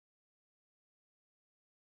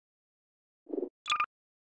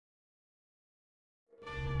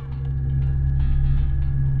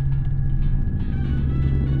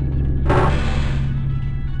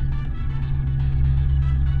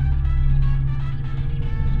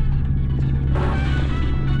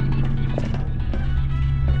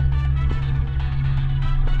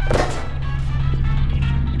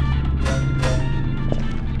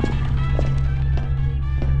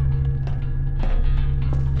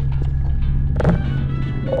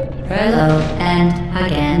Hello, and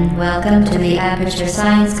again, welcome to the Aperture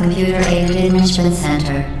Science Computer-Aided Enrichment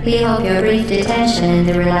Center. We hope your brief detention in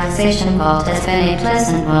the relaxation vault has been a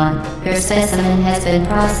pleasant one. Your specimen has been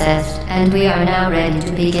processed, and we are now ready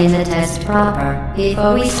to begin the test proper.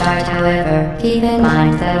 Before we start, however, keep in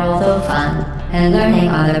mind that although fun and learning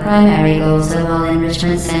are the primary goals of all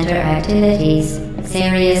Enrichment Center activities,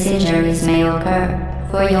 serious injuries may occur.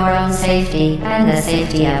 For your own safety and the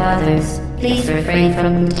safety of others, please refrain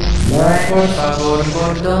from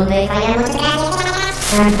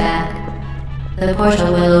Stand back. The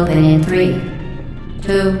portal will open in 3,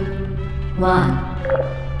 2, 1.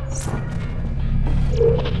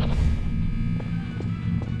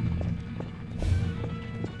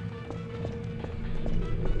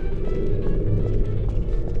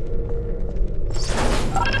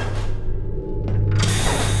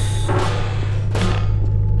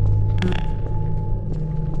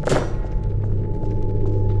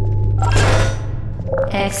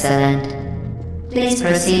 Excellent. Please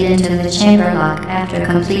proceed into the chamber lock after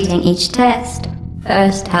completing each test.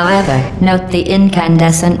 First, however, note the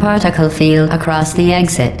incandescent particle field across the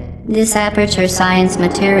exit. This Aperture Science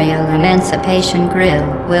Material Emancipation Grill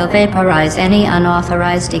will vaporize any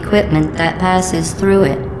unauthorized equipment that passes through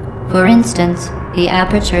it. For instance, the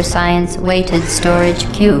Aperture Science Weighted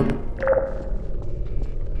Storage Cube.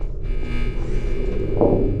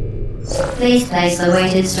 Please place the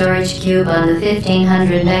weighted storage cube on the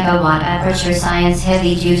 1500 megawatt Aperture Science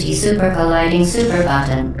Heavy Duty Super Colliding Super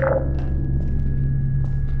button.